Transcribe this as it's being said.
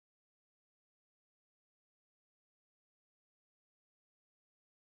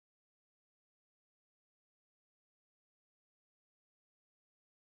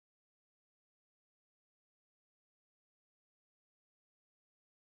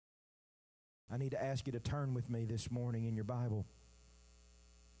I need to ask you to turn with me this morning in your Bible.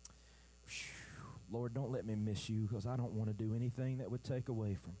 Lord, don't let me miss you, because I don't want to do anything that would take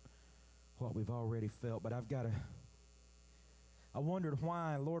away from what we've already felt. But I wondered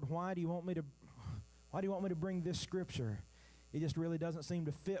why. Lord, why do you want me to bring this scripture? It just really doesn't seem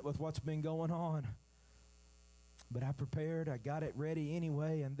to fit with what's been going on. But I prepared, I got it ready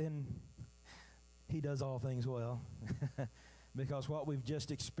anyway, and then He does all things well. Because what we've just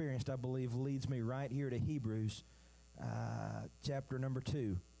experienced, I believe, leads me right here to Hebrews chapter number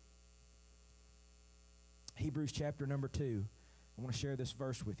 2. Hebrews chapter number 2. I want to share this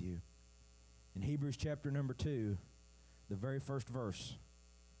verse with you. In Hebrews chapter number 2, the very first verse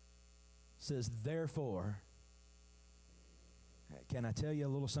says, therefore. Can I tell you a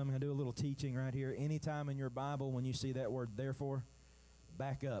little something? I do a little teaching right here. Anytime in your Bible when you see that word therefore,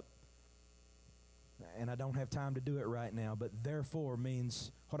 back up. And I don't have time to do it right now, but therefore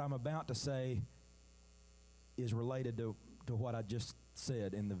means what I'm about to say is related to what I just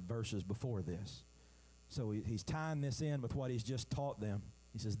said in the verses before this. So he's tying this in with what he's just taught them.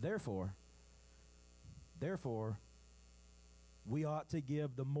 He says, therefore, we ought to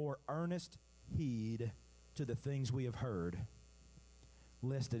give the more earnest heed to the things we have heard,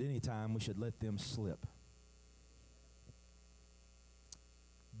 lest at any time we should let them slip.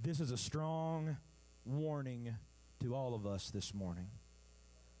 This is a strong warning to all of us this morning.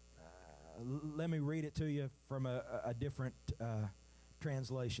 Let me read it to you from a different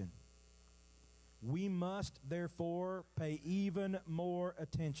translation. We must therefore pay even more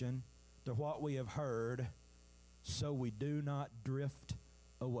attention to what we have heard, so we do not drift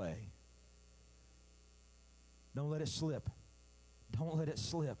away. Don't let it slip. Don't let it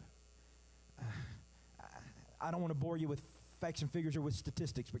slip. I don't want to bore you with facts and figures or with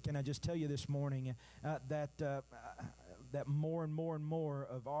statistics, but can I just tell you this morning that more and more and more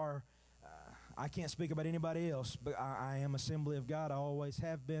of our I can't speak about anybody else, but I am Assembly of God. I always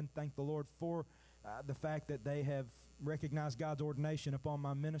have been. Thank the Lord for the fact that they have recognized God's ordination upon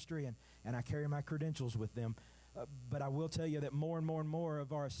my ministry, and I carry my credentials with them. But I will tell you that more and more and more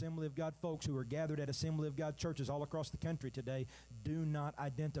of our Assembly of God folks who are gathered at Assembly of God churches all across the country today do not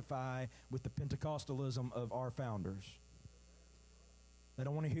identify with the Pentecostalism of our founders. They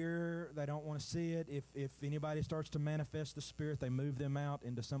don't want to hear, they don't want to see it. If anybody starts to manifest the Spirit, they move them out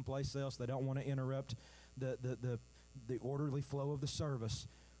into someplace else. They don't want to interrupt the orderly flow of the service.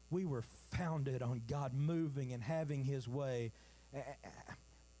 We were founded on God moving and having His way.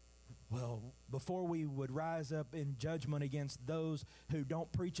 Well, before we would rise up in judgment against those who don't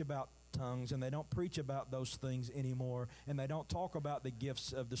preach about tongues, and they don't preach about those things anymore, and they don't talk about the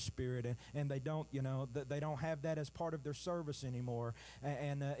gifts of the Spirit, and they don't, they don't have that as part of their service anymore.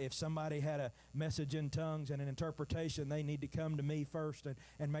 And if somebody had a message in tongues and an interpretation, they need to come to me first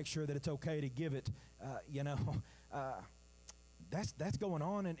and make sure that it's okay to give it. That's going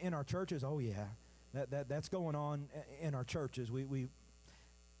on in our churches. Oh yeah, that's going on in our churches.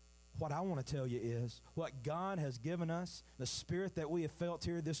 What I want to tell you is what God has given us, the Spirit that we have felt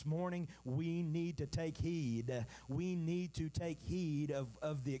here this morning, we need to take heed. We need to take heed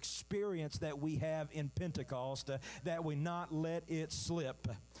of the experience that we have in Pentecost, that we not let it slip.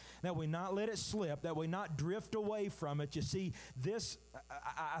 That we not let it slip, that we not drift away from it. You see,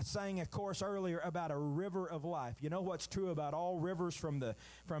 I sang a chorus earlier about a river of life. You know what's true about all rivers from the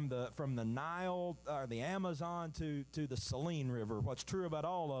Nile or the Amazon to the Saline River? What's true about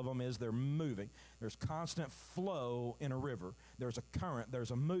all of them is they're moving. There's constant flow in a river. There's a current,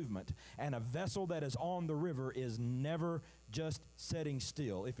 there's a movement. And a vessel that is on the river is never just sitting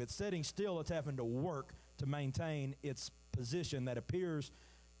still. If it's sitting still, it's having to work to maintain its position that appears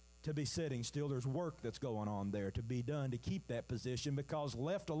to be sitting still. There's work that's going on there to be done to keep that position, because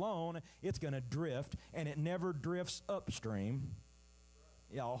left alone, it's going to drift, and it never drifts upstream.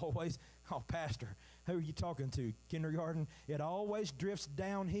 Yeah, always, Pastor, who are you talking to? Kindergarten? It always drifts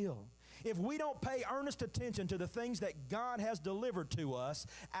downhill. If we don't pay earnest attention to the things that God has delivered to us,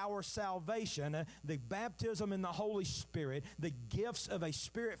 our salvation, the baptism in the Holy Spirit, the gifts of a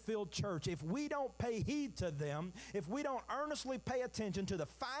Spirit-filled church, if we don't pay heed to them, if we don't earnestly pay attention to the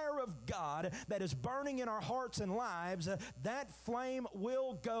fire of God that is burning in our hearts and lives, that flame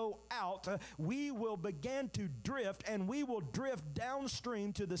will go out. We will begin to drift, and we will drift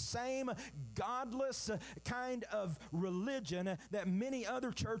downstream to the same godless kind of religion that many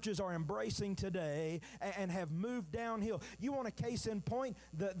other churches are embracing today and have moved downhill. You want a case in point?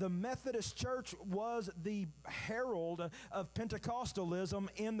 The Methodist Church was the herald of Pentecostalism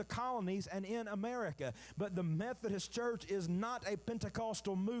in the colonies and in America. But the Methodist Church is not a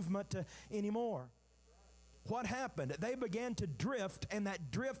Pentecostal movement anymore. what happened? They began to drift, and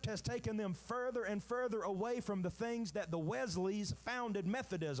that drift has taken them further and further away from the things that the Wesleys founded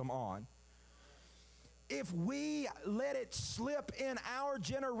Methodism on. If we let it slip in our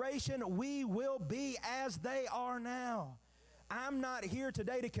generation, we will be as they are now. I'm not here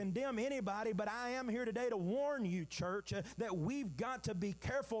today to condemn anybody, but I am here today to warn you, church, that we've got to be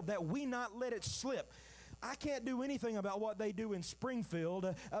careful that we not let it slip. I can't do anything about what they do in Springfield.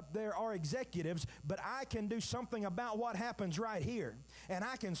 Up there are executives, but I can do something about what happens right here. And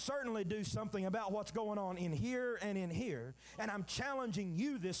I can certainly do something about what's going on in here and in here. And I'm challenging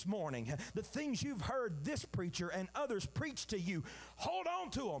you this morning. The things you've heard this preacher and others preach to you, hold on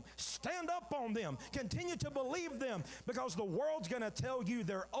to them. Stand up on them. Continue to believe them, because the world's going to tell you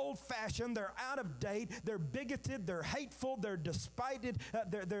they're old-fashioned, they're out of date, they're bigoted, they're hateful, they're despiteful,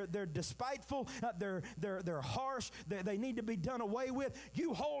 they're harsh, they need to be done away with.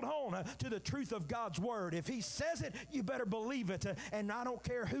 You hold on to the truth of God's word. If he says it, you better believe it. And I don't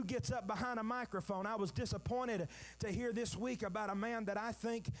care who gets up behind a microphone. I was disappointed to hear this week about a man that I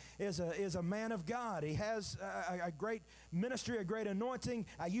think is a man of God. He has a great ministry, a great anointing.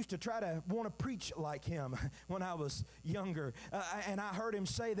 I used to try to want to preach like him when I was younger. And I heard him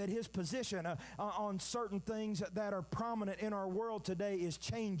say that his position on certain things that are prominent in our world today is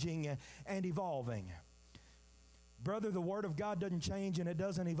changing and evolving. Brother, the Word of God doesn't change and it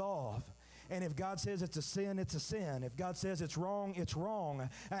doesn't evolve. And if God says it's a sin, it's a sin. If God says it's wrong, it's wrong.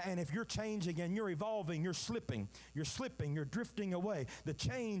 And if you're changing and you're evolving, you're slipping, you're drifting away. The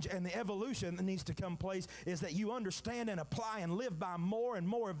change and the evolution that needs to come place is that you understand and apply and live by more and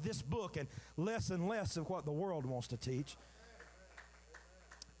more of this book and less of what the world wants to teach.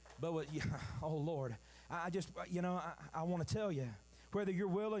 But oh Lord, I want to tell you, whether you're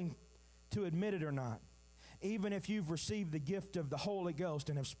willing to admit it or not, even if you've received the gift of the Holy Ghost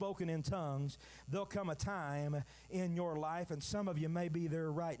and have spoken in tongues, there'll come a time in your life, and some of you may be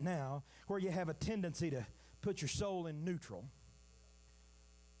there right now, where you have a tendency to put your soul in neutral.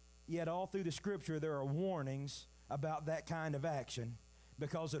 Yet all through the Scripture there are warnings about that kind of action,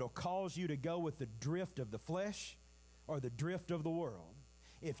 because it'll cause you to go with the drift of the flesh or the drift of the world.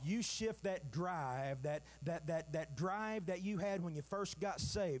 If you shift that drive, that drive that you had when you first got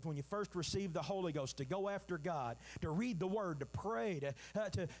saved, when you first received the Holy Ghost, to go after God, to read the Word, to pray,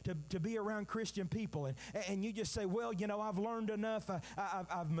 to be around Christian people, and you just say, well, I've learned enough,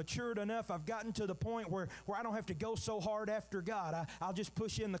 I've matured enough, I've gotten to the point where I don't have to go so hard after God. I'll just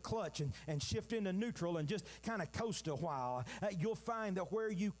push in the clutch and shift into neutral and just kind of coast a while. You'll find that where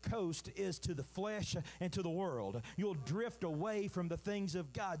you coast is to the flesh and to the world. You'll drift away from the things of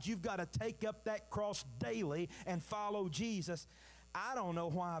God. You've got to take up that cross daily and follow Jesus. I don't know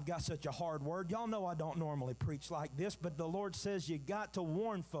why I've got such a hard word. Y'all know I don't normally preach like this, but the Lord says you got to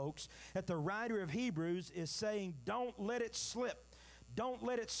warn folks that the writer of Hebrews is saying, don't let it slip. Don't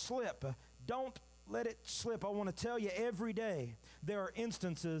let it slip. Don't let it slip. I want to tell you, every day there are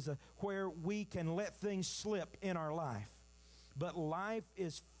instances where we can let things slip in our life. But life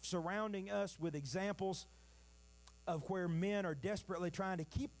is surrounding us with examples of where men are desperately trying to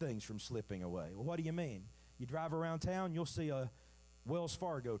keep things from slipping away. Well, what do you mean? You drive around town, you'll see a Wells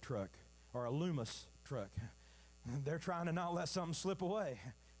Fargo truck or a Loomis truck. They're trying to not let something slip away,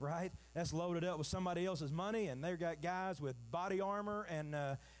 right? That's loaded up with somebody else's money, and they've got guys with body armor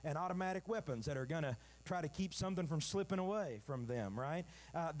and automatic weapons that are going to try to keep something from slipping away from them, right?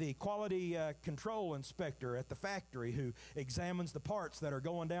 The quality control inspector at the factory who examines the parts that are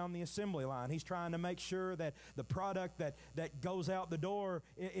going down the assembly line. He's trying to make sure that the product that goes out the door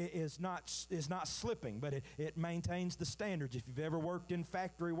is not slipping, but it maintains the standards. If you've ever worked in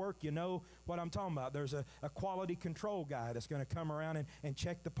factory work, you know what I'm talking about. There's a quality control guy that's going to come around and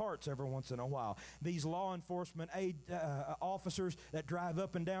check the parts every once in a while. These law enforcement officers that drive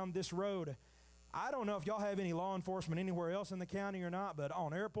up and down this road, I don't know if y'all have any law enforcement anywhere else in the county or not, but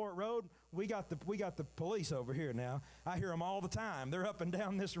on Airport Road, we got the police over here now. I hear them all the time. They're up and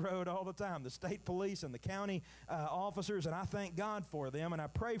down this road all the time, the state police and the county officers, and I thank God for them, and I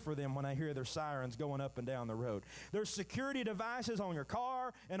pray for them when I hear their sirens going up and down the road. There's security devices on your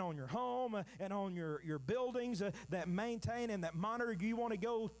car and on your home and on your buildings that maintain and that monitor. You want to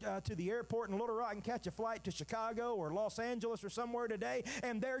go to the airport in Little Rock and catch a flight to Chicago or Los Angeles or somewhere today,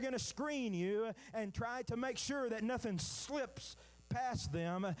 and they're going to screen you and try to make sure that nothing slips trespass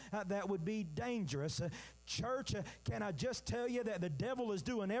them that would be dangerous. Church, can I just tell you that the devil is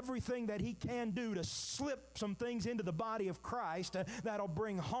doing everything that he can do to slip some things into the body of Christ that'll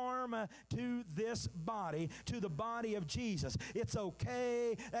bring harm to this body, to the body of Jesus. It's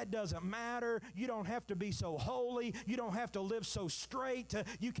okay. That doesn't matter. You don't have to be so holy. You don't have to live so straight.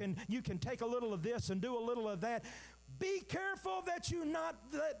 You can take a little of this and do a little of that. Be careful that you not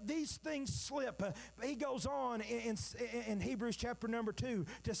let these things slip. He goes on in Hebrews chapter number 2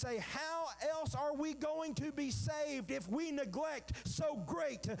 to say, how else are we going to be saved if we neglect so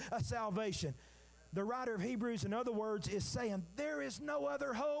great a salvation? The writer of Hebrews, in other words, is saying there is no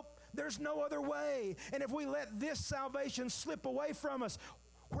other hope. There's no other way. And if we let this salvation slip away from us,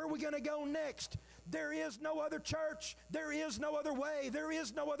 where are we going to go next? There is no other church. There is no other way. There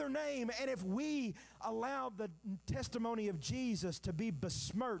is no other name. And if we allow the testimony of Jesus to be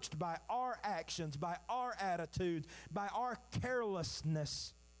besmirched by our actions, by our attitudes, by our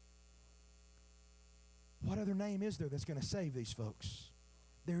carelessness, what other name is there that's going to save these folks?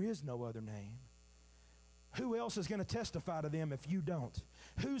 There is no other name. Who else is going to testify to them if you don't?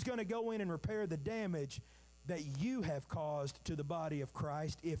 Who's going to go in and repair the damage that you have caused to the body of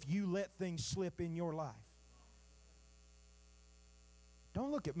Christ if you let things slip in your life?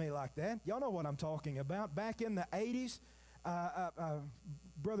 Don't look at me like that. Y'all know what I'm talking about. Back in the 80s,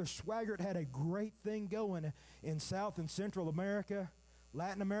 Brother Swaggart had a great thing going in South and Central America,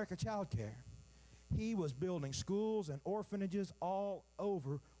 Latin America child care. He was building schools and orphanages all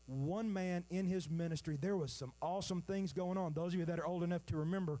over. One man in his ministry. There was some awesome things going on. Those of you that are old enough to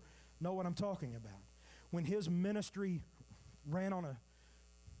remember know what I'm talking about. When his ministry ran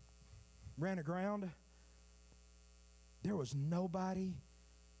aground, there was nobody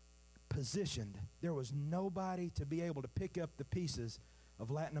positioned. There was nobody to be able to pick up the pieces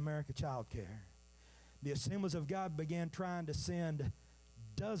of Latin America child care. The Assemblies of God began trying to send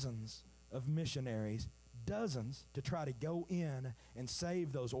dozens of missionaries, dozens, to try to go in and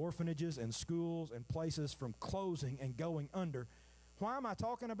save those orphanages and schools and places from closing and going under. Why am I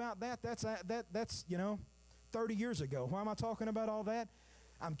talking about that? That's 30 years ago. Why am I talking about all that?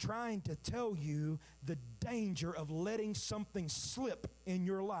 I'm trying to tell you the danger of letting something slip in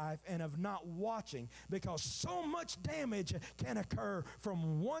your life and of not watching, because so much damage can occur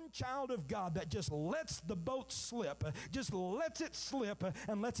from one child of God that just lets the boat slip, just lets it slip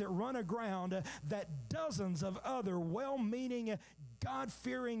and lets it run aground, that dozens of other well-meaning,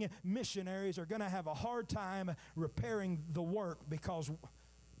 God-fearing missionaries are going to have a hard time repairing the work. Because,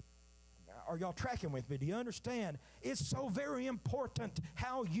 are y'all tracking with me? Do you understand? It's so very important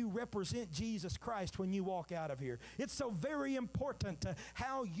how you represent Jesus Christ when you walk out of here. It's so very important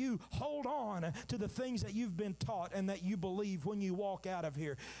how you hold on to the things that you've been taught and that you believe when you walk out of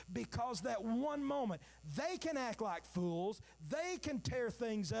here. Because that one moment, they can act like fools. They can tear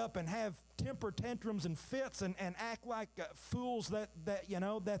things up and have temper tantrums and fits and act like fools that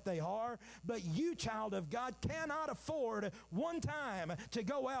they are. But you, child of God, cannot afford one time to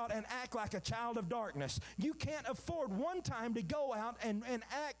go out and act like a child of darkness. You can't afford one time to go out and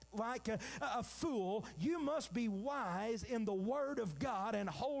act like a fool. You must be wise in the Word of God and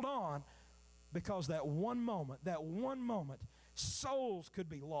hold on, because that one moment, souls could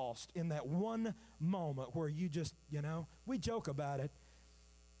be lost in that one moment where you just, we joke about it.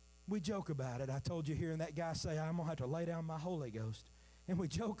 I told you hearing that guy say, I'm going to have to lay down my Holy Ghost. And we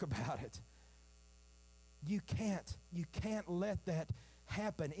joke about it. You can't let that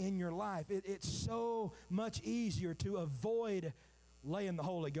happen in your life. It's so much easier to avoid laying the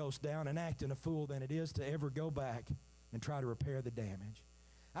Holy Ghost down and acting a fool than it is to ever go back and try to repair the damage.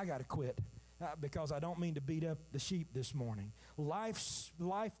 I got to quit because I don't mean to beat up the sheep this morning. Life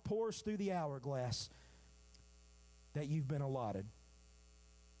pours through the hourglass that you've been allotted.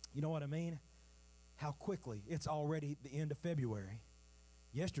 You know what I mean? How quickly. It's already the end of February.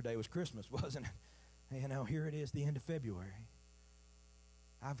 Yesterday was Christmas, wasn't it? Here it is, the end of February.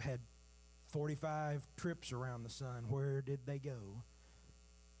 I've had 45 trips around the sun. Where did they go?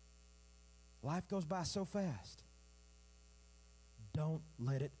 Life goes by so fast. Don't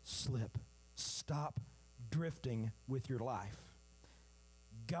let it slip. Stop drifting with your life.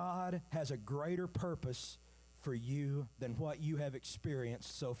 God has a greater purpose for you than what you have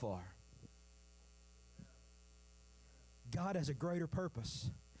experienced so far. God has a greater purpose.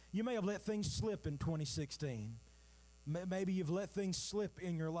 You may have let things slip in 2016. Maybe you've let things slip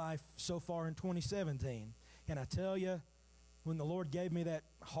in your life so far in 2017. And I tell you, when the Lord gave me that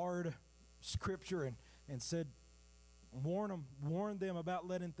hard scripture and said, warn them about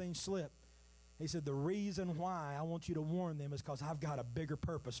letting things slip, He said, the reason why I want you to warn them is because I've got a bigger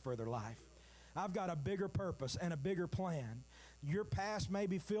purpose for their life. I've got a bigger purpose and a bigger plan. Your past may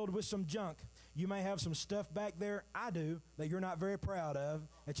be filled with some junk. You may have some stuff back there, I do, that you're not very proud of,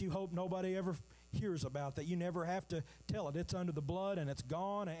 that you hope nobody ever hears about, that you never have to tell it. It's under the blood and it's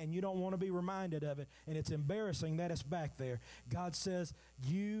gone, and you don't want to be reminded of it, and it's embarrassing that it's back there. God says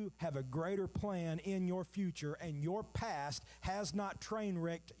you have a greater plan in your future, and your past has not train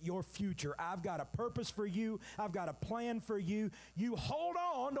wrecked your future. I've got a purpose for you. I've got a plan for you. You hold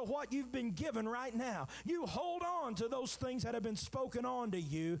on to what you've been given right now. You hold on to those things that have been spoken on to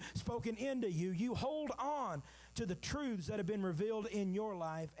you, spoken into you. You hold on to the truths that have been revealed in your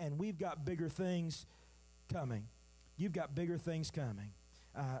life, and we've got bigger things coming. You've got bigger things coming.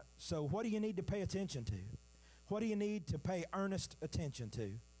 So what do you need to pay attention to? What do you need to pay earnest attention to?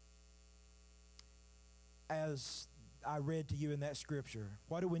 As I read to you in that scripture,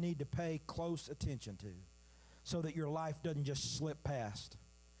 what do we need to pay close attention to so that your life doesn't just slip past,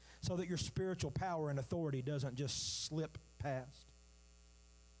 so that your spiritual power and authority doesn't just slip past,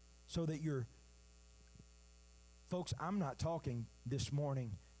 so that your folks, I'm not talking this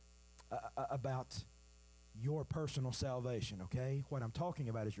morning about your personal salvation, okay? What I'm talking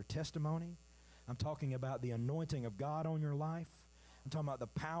about is your testimony. I'm talking about the anointing of God on your life. I'm talking about the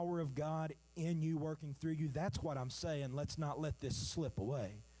power of God in you, working through you. That's what I'm saying. Let's not let this slip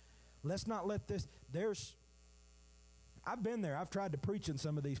away. Let's not let this, I've been there. I've tried to preach in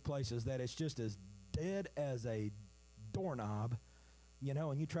some of these places that it's just as dead as a doorknob, you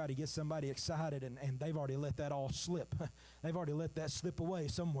know, and you try to get somebody excited, and they've already let that all slip. They've already let that slip away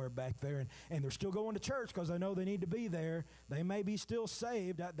somewhere back there, and they're still going to church because they know they need to be there. They may be still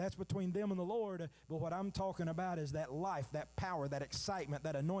saved. That's between them and the Lord. But what I'm talking about is that life, that power, that excitement,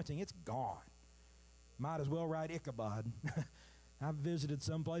 that anointing. It's gone. Might as well write Ichabod. I've visited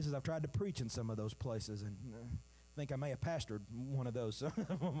some places. I've tried to preach in some of those places, and I think I may have pastored one of those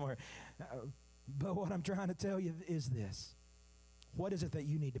somewhere. But what I'm trying to tell you is this. What is it that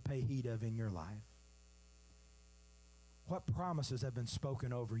you need to pay heed of in your life? What promises have been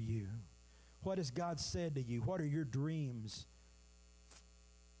spoken over you? What has God said to you? What are your dreams?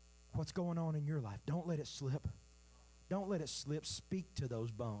 What's going on in your life? Don't let it slip. Don't let it slip. Speak to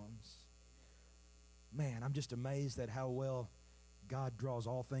those bones. Man, I'm just amazed at how well God draws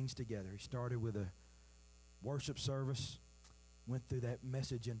all things together. He started with a worship service, went through that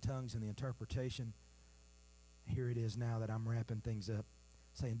message in tongues and the interpretation. Here it is now that I'm wrapping things up,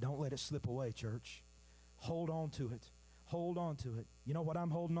 saying, don't let it slip away, church. Hold on to it. Hold on to it. You know what I'm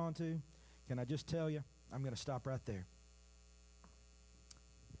holding on to? Can I just tell you? I'm going to stop right there.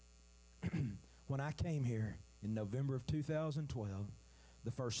 When I came here in November of 2012,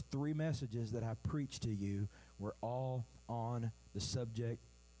 the first 3 messages that I preached to you were all on the subject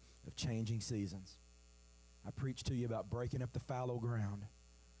of changing seasons. I preached to you about breaking up the fallow ground.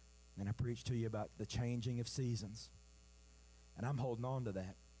 And I preached to you about the changing of seasons. And I'm holding on to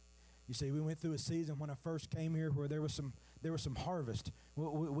that. You see, we went through a season when I first came here where there was some harvest.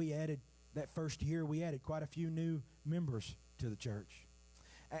 We added, that first year, we added quite a few new members to the church.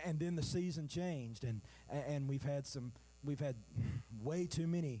 And then the season changed, and we've had way too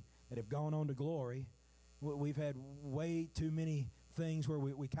many that have gone on to glory. We've had way too many things where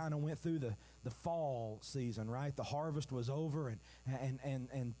we kind of went through the fall season, right? The harvest was over,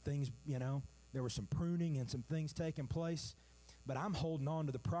 and things, you know, there was some pruning and some things taking place. But I'm holding on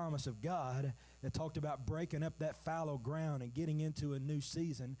to the promise of God that talked about breaking up that fallow ground and getting into a new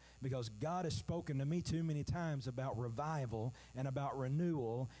season, because God has spoken to me too many times about revival and about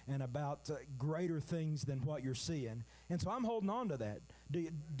renewal and about greater things than what you're seeing. And so I'm holding on to that.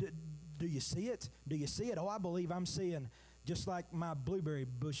 Do you see it? Do you see it? Oh, I believe I'm seeing, just like my blueberry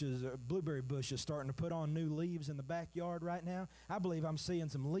bush is starting to put on new leaves in the backyard right now. I believe I'm seeing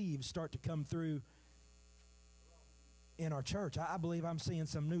some leaves start to come through in our church. I believe I'm seeing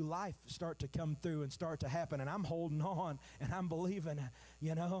some new life start to come through and start to happen, and I'm holding on, and I'm believing,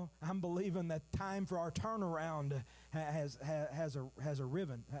 you know, I'm believing that time for our turnaround has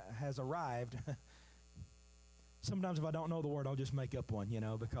arrived. Sometimes if I don't know the word, I'll just make up one, you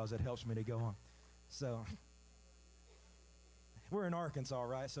know, because it helps me to go on. So we're in Arkansas,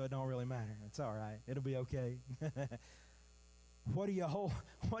 right? So it don't really matter. It's all right. It'll be okay. What are you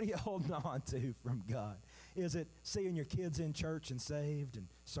holding on to from God? Is it seeing your kids in church and saved and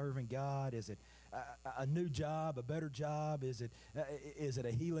serving God? Is it a new job, a better job? Is it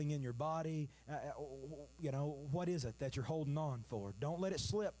a healing in your body? You know, what is it that you're holding on for? Don't let it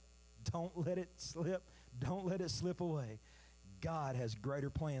slip. Don't let it slip. Don't let it slip away. God has greater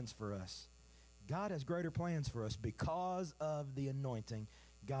plans for us. God has greater plans for us because of the anointing.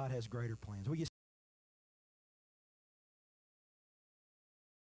 God has greater plans. Will you